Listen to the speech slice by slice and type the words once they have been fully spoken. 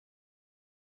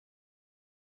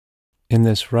In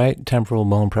this right temporal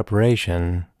bone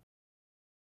preparation,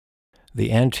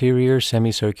 the anterior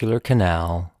semicircular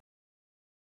canal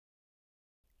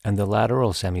and the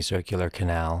lateral semicircular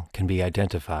canal can be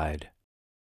identified.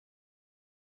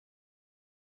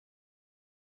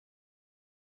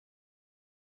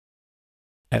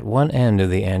 At one end of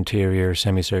the anterior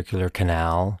semicircular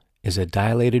canal is a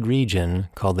dilated region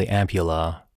called the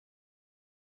ampulla.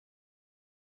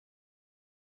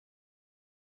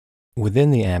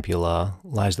 Within the ampulla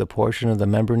lies the portion of the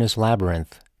membranous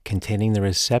labyrinth containing the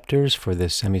receptors for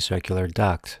this semicircular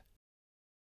duct.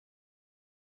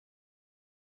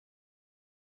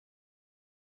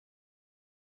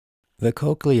 The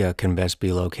cochlea can best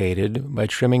be located by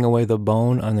trimming away the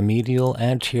bone on the medial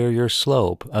anterior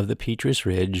slope of the petrous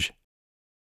ridge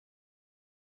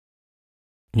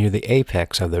near the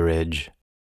apex of the ridge.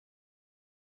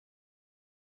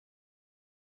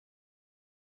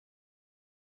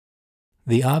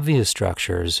 The obvious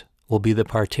structures will be the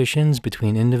partitions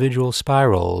between individual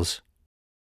spirals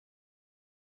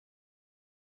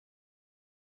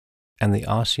and the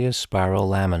osseous spiral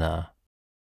lamina.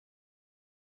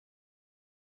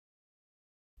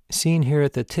 Seen here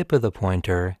at the tip of the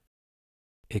pointer,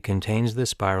 it contains the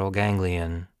spiral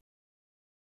ganglion.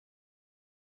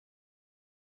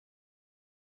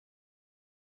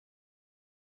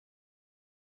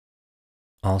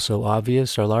 Also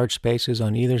obvious are large spaces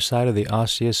on either side of the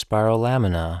osseous spiral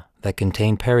lamina that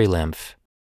contain perilymph.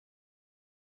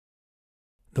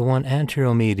 The one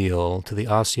anteromedial to the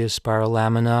osseous spiral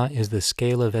lamina is the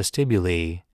scala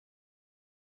vestibuli,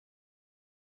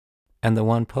 and the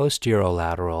one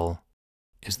posterolateral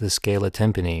is the scala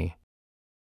tympani.